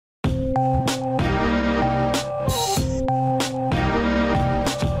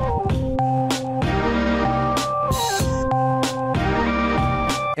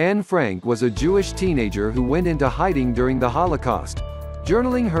Anne Frank was a Jewish teenager who went into hiding during the Holocaust,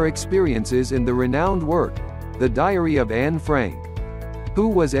 journaling her experiences in the renowned work, The Diary of Anne Frank. Who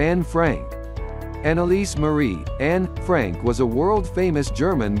was Anne Frank? Anneliese Marie Anne Frank was a world-famous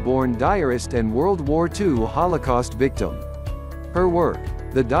German-born diarist and World War II Holocaust victim. Her work,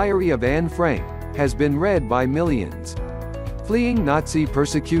 The Diary of Anne Frank, has been read by millions. Fleeing Nazi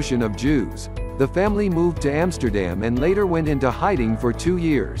persecution of Jews, the family moved to Amsterdam and later went into hiding for 2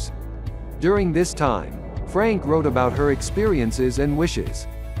 years. During this time, Frank wrote about her experiences and wishes.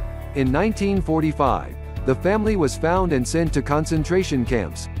 In 1945, the family was found and sent to concentration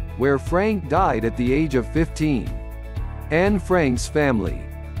camps, where Frank died at the age of 15. Anne Frank's family.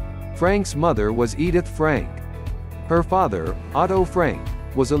 Frank's mother was Edith Frank. Her father, Otto Frank,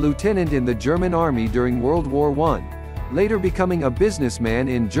 was a lieutenant in the German army during World War I, later becoming a businessman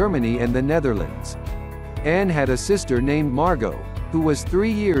in Germany and the Netherlands. Anne had a sister named Margot, who was 3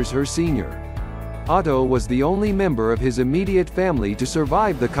 years her senior. Otto was the only member of his immediate family to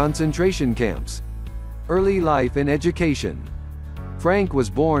survive the concentration camps. Early life and education. Frank was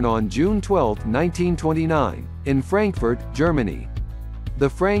born on June 12, 1929, in Frankfurt, Germany. The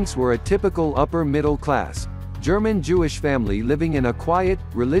Franks were a typical upper-middle-class, German Jewish family living in a quiet,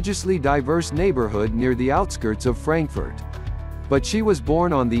 religiously diverse neighborhood near the outskirts of Frankfurt. But she was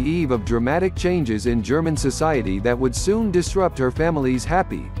born on the eve of dramatic changes in German society that would soon disrupt her family's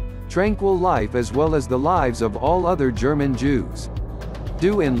happy, tranquil life as well as the lives of all other German Jews.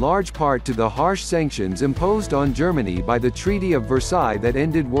 Due in large part to the harsh sanctions imposed on Germany by the Treaty of Versailles that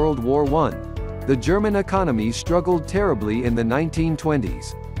ended World War I, the German economy struggled terribly in the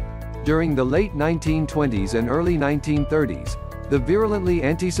 1920s. During the late 1920s and early 1930s, the virulently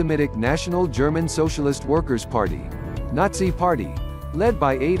anti-Semitic National German Socialist Workers' Party, Nazi Party, led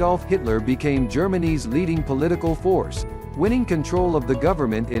by Adolf Hitler became Germany's leading political force, winning control of the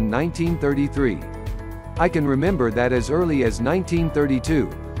government in 1933. I can remember that as early as 1932,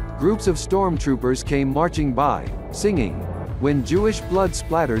 groups of stormtroopers came marching by, singing, "When Jewish blood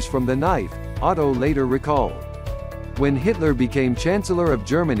splatters from the knife," Otto later recalled. When Hitler became Chancellor of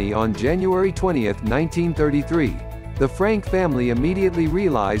Germany on January 20, 1933, the Frank family immediately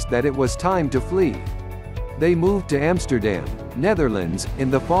realized that it was time to flee. They moved to Amsterdam, Netherlands, in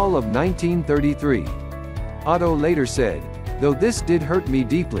the fall of 1933. Otto later said, "Though this did hurt me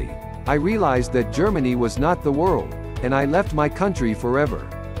deeply, I realized that Germany was not the world, and I left my country forever."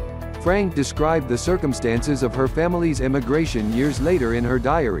 Frank described the circumstances of her family's immigration years later in her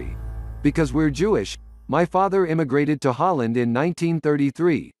diary. "Because we're Jewish, my father immigrated to Holland in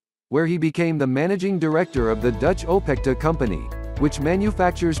 1933, where he became the managing director of the Dutch Opekta company, which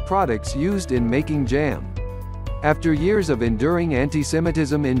manufactures products used in making jam. After years of enduring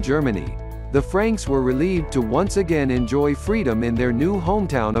anti-Semitism in Germany, the Franks were relieved to once again enjoy freedom in their new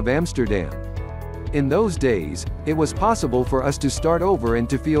hometown of Amsterdam. In those days, it was possible for us to start over and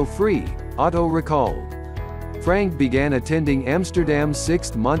to feel free," Otto recalled. Frank began attending Amsterdam's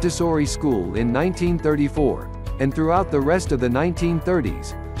 6th Montessori school in 1934, and throughout the rest of the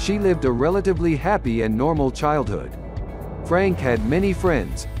 1930s, she lived a relatively happy and normal childhood. Frank had many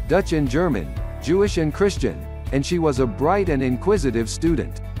friends, Dutch and German, Jewish and Christian, and she was a bright and inquisitive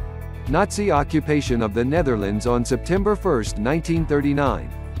student. Nazi occupation of the Netherlands on September 1, 1939,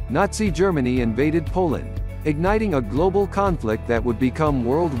 Nazi Germany invaded Poland, igniting a global conflict that would become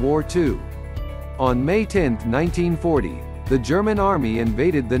World War II. On May 10, 1940, the German army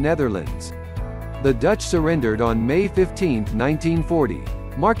invaded the Netherlands. The Dutch surrendered on May 15, 1940,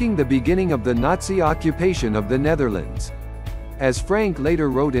 marking the beginning of the Nazi occupation of the Netherlands. As Frank later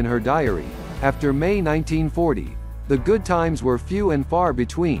wrote in her diary, after May 1940, the good times were few and far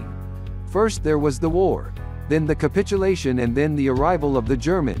between. First there was the war, then the capitulation and then the arrival of the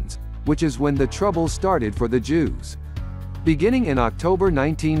Germans, which is when the trouble started for the Jews. Beginning in October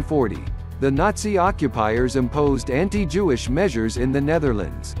 1940, the Nazi occupiers imposed anti-Jewish measures in the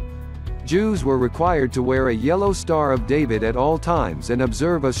Netherlands. Jews were required to wear a yellow Star of David at all times and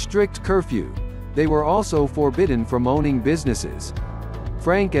observe a strict curfew. They were also forbidden from owning businesses.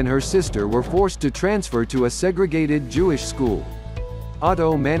 Frank and her sister were forced to transfer to a segregated Jewish school.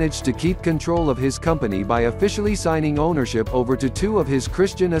 Otto managed to keep control of his company by officially signing ownership over to 2 of his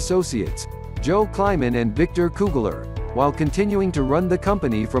Christian associates, Joe Kleiman and Victor Kugler, while continuing to run the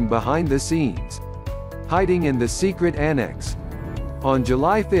company from behind the scenes. Hiding in the secret annex. On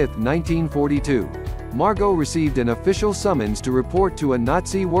July 5, 1942, Margot received an official summons to report to a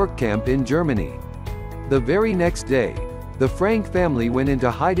Nazi work camp in Germany. The very next day, the Frank family went into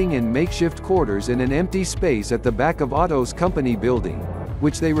hiding in makeshift quarters in an empty space at the back of Otto's company building,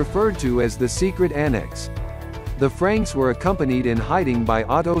 which they referred to as the secret annex. The Franks were accompanied in hiding by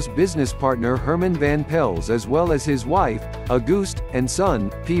Otto's business partner Hermann van Pels as well as his wife, Auguste, and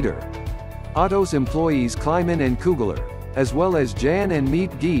son, Peter. Otto's employees Kleiman and Kugler, as well as Jan and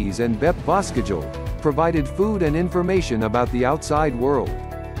Miep Gies and Bep Boskagel, provided food and information about the outside world.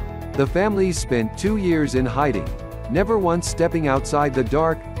 The families spent 2 years in hiding, never once stepping outside the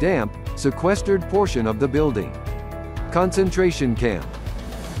dark, damp, sequestered portion of the building. Concentration camp.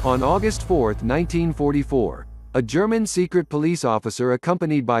 On August 4, 1944, a German secret police officer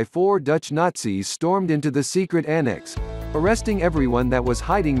accompanied by 4 Dutch Nazis stormed into the secret annex, arresting everyone that was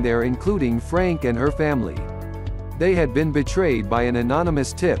hiding there including Frank and her family. They had been betrayed by an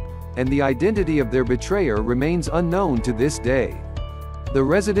anonymous tip, and the identity of their betrayer remains unknown to this day. The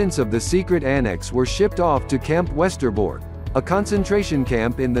residents of the secret annex were shipped off to Camp Westerbork, a concentration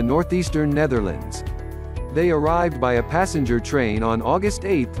camp in the northeastern Netherlands. They arrived by a passenger train on August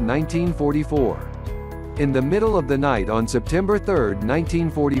 8, 1944. In the middle of the night on September 3,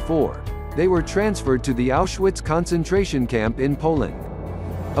 1944, they were transferred to the Auschwitz concentration camp in Poland.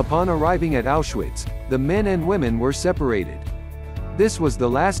 Upon arriving at Auschwitz, the men and women were separated. This was the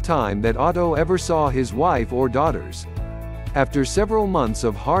last time that Otto ever saw his wife or daughters. After several months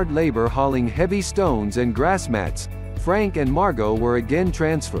of hard labor hauling heavy stones and grass mats, Frank and Margot were again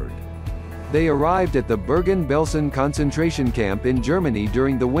transferred. They arrived at the Bergen-Belsen concentration camp in Germany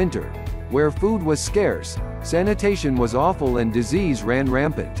during the winter, where food was scarce, sanitation was awful and disease ran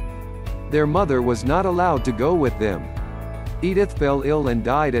rampant. Their mother was not allowed to go with them. Edith fell ill and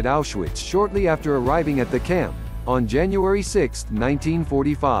died at Auschwitz shortly after arriving at the camp, on January 6,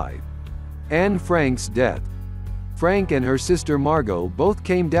 1945. Anne Frank's death. Frank and her sister Margot both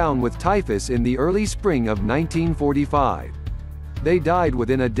came down with typhus in the early spring of 1945. They died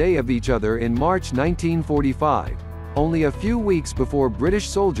within a day of each other in March 1945, only a few weeks before British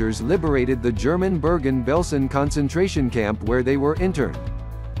soldiers liberated the German Bergen-Belsen concentration camp where they were interned.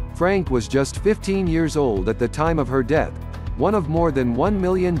 Frank was just 15 years old at the time of her death, one of more than 1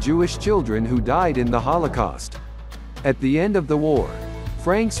 million Jewish children who died in the Holocaust. At the end of the war,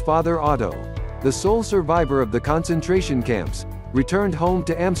 Frank's father Otto, the sole survivor of the concentration camps, returned home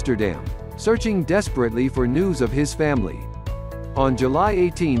to Amsterdam, searching desperately for news of his family. On July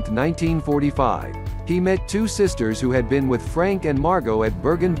 18, 1945, he met 2 sisters who had been with Frank and Margot at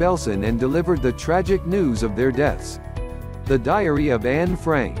Bergen-Belsen and delivered the tragic news of their deaths. The Diary of Anne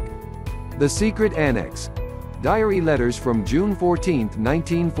Frank. The Secret Annex. Diary letters from June 14,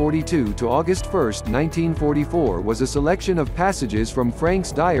 1942 to August 1, 1944 was a selection of passages from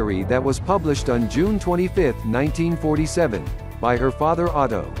Frank's diary that was published on June 25, 1947, by her father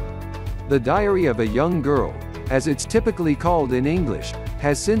Otto. The Diary of a Young Girl, as it's typically called in English,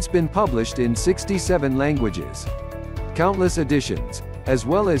 has since been published in 67 languages. Countless editions, as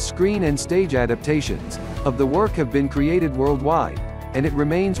well as screen and stage adaptations, of the work have been created worldwide, and it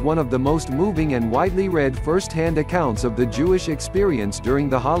remains one of the most moving and widely read first-hand accounts of the Jewish experience during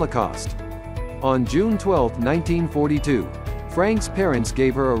the Holocaust. On June 12, 1942, Frank's parents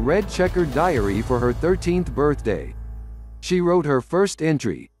gave her a red checkered diary for her 13th birthday. She wrote her first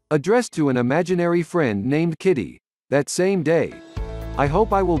entry, addressed to an imaginary friend named Kitty, that same day. "I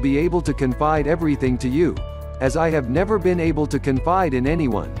hope I will be able to confide everything to you, as I have never been able to confide in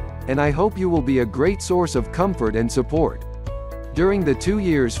anyone, and I hope you will be a great source of comfort and support." During the 2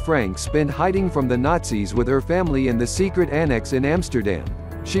 years Frank spent hiding from the Nazis with her family in the secret annex in Amsterdam,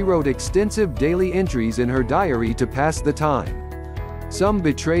 she wrote extensive daily entries in her diary to pass the time. Some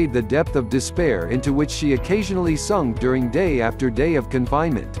betrayed the depth of despair into which she occasionally sunk during day after day of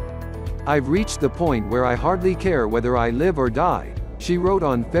confinement. "I've reached the point where I hardly care whether I live or die," she wrote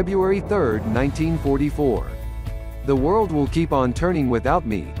on February 3, 1944. "The world will keep on turning without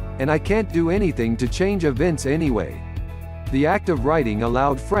me, and I can't do anything to change events anyway." The act of writing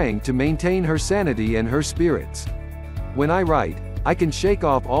allowed Frank to maintain her sanity and her spirits. "When I write, I can shake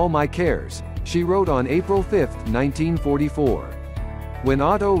off all my cares," she wrote on April 5, 1944. When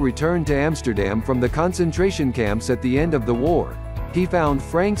Otto returned to Amsterdam from the concentration camps at the end of the war, he found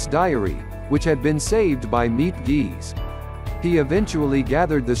Frank's diary, which had been saved by Miep Gies. He eventually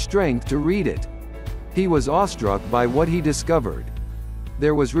gathered the strength to read it. He was awestruck by what he discovered.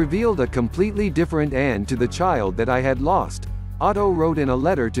 "There was revealed a completely different Anne to the child that I had lost," Otto wrote in a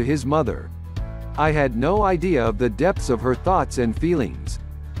letter to his mother. "I had no idea of the depths of her thoughts and feelings."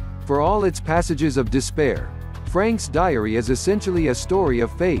 For all its passages of despair, Frank's diary is essentially a story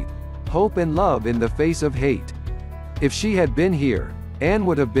of faith, hope and love in the face of hate. "If she had been here, Anne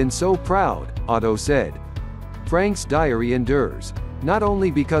would have been so proud," Otto said. Frank's diary endures. not only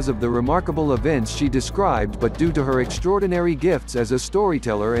because of the remarkable events she described but due to her extraordinary gifts as a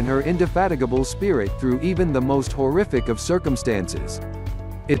storyteller and her indefatigable spirit through even the most horrific of circumstances.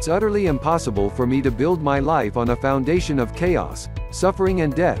 It's utterly impossible for me to build my life on a foundation of chaos, suffering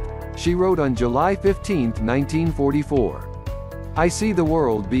and death, she wrote on July 15, 1944. I see the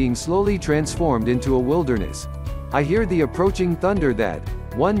world being slowly transformed into a wilderness. I hear the approaching thunder that,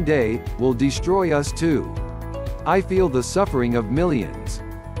 one day, will destroy us too. I feel the suffering of millions.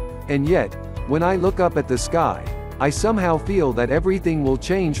 And yet, when I look up at the sky, I somehow feel that everything will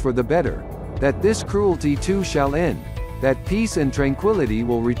change for the better, that this cruelty too shall end, that peace and tranquility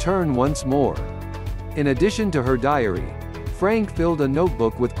will return once more. In addition to her diary, Frank filled a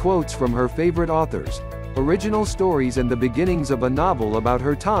notebook with quotes from her favorite authors, original stories and the beginnings of a novel about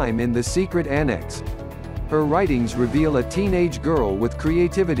her time in the secret annex. Her writings reveal a teenage girl with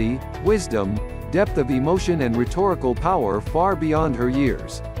creativity, wisdom, depth of emotion and rhetorical power far beyond her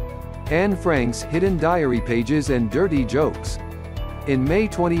years. Anne Frank's hidden diary pages and dirty jokes. In May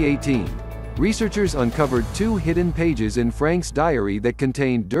 2018, researchers uncovered 2 hidden pages in Frank's diary that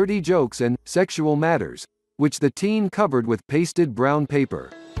contained dirty jokes and sexual matters, which the teen covered with pasted brown paper.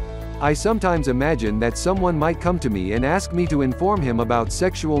 I sometimes imagine that someone might come to me and ask me to inform him about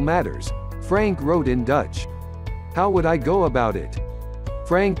sexual matters, Frank wrote in Dutch. How would I go about it?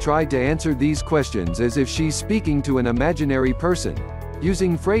 Frank tried to answer these questions as if she's speaking to an imaginary person,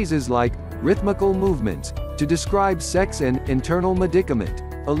 using phrases like rhythmical movements to describe sex and internal medicament,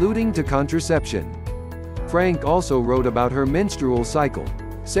 alluding to contraception. Frank also wrote about her menstrual cycle,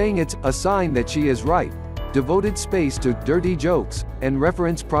 saying it's a sign that she is ripe, devoted space to dirty jokes, and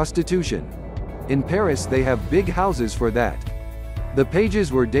reference prostitution. In Paris they have big houses for that. The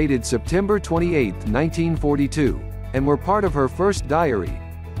pages were dated September 28, 1942, and were part of her first diary,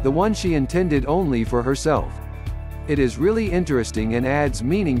 the one she intended only for herself. It is really interesting and adds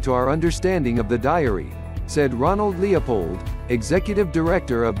meaning to our understanding of the diary, said Ronald Leopold, executive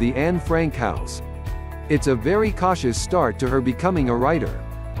director of the Anne Frank House. It's a very cautious start to her becoming a writer.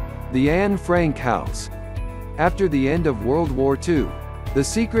 The Anne Frank House. After the end of World War II, the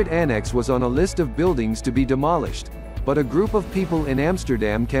secret annex was on a list of buildings to be demolished, but a group of people in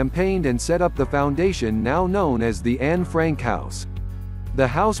Amsterdam campaigned and set up the foundation now known as the Anne Frank House. The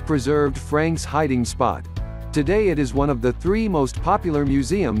house preserved Frank's hiding spot. Today it is one of the 3 most popular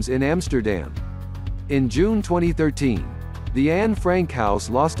museums in Amsterdam. In June 2013, the Anne Frank House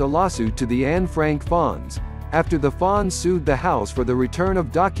lost a lawsuit to the Anne Frank Fonds, after the Fonds sued the house for the return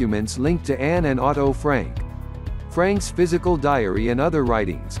of documents linked to Anne and Otto Frank. Frank's physical diary and other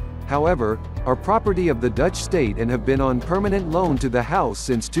writings, however, are property of the Dutch state and have been on permanent loan to the house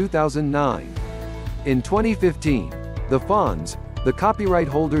since 2009. In 2015, the Fonds, the copyright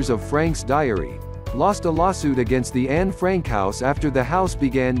holders of Frank's diary, lost a lawsuit against the Anne Frank House after the house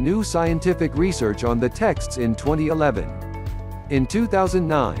began new scientific research on the texts in 2011. In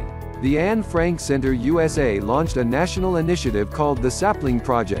 2009, the Anne Frank Center USA launched a national initiative called the Sapling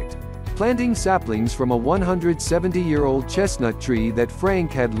Project, planting saplings from a 170-year-old chestnut tree that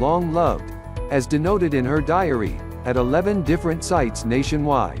Frank had long loved, as denoted in her diary, at 11 different sites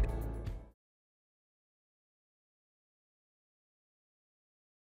nationwide.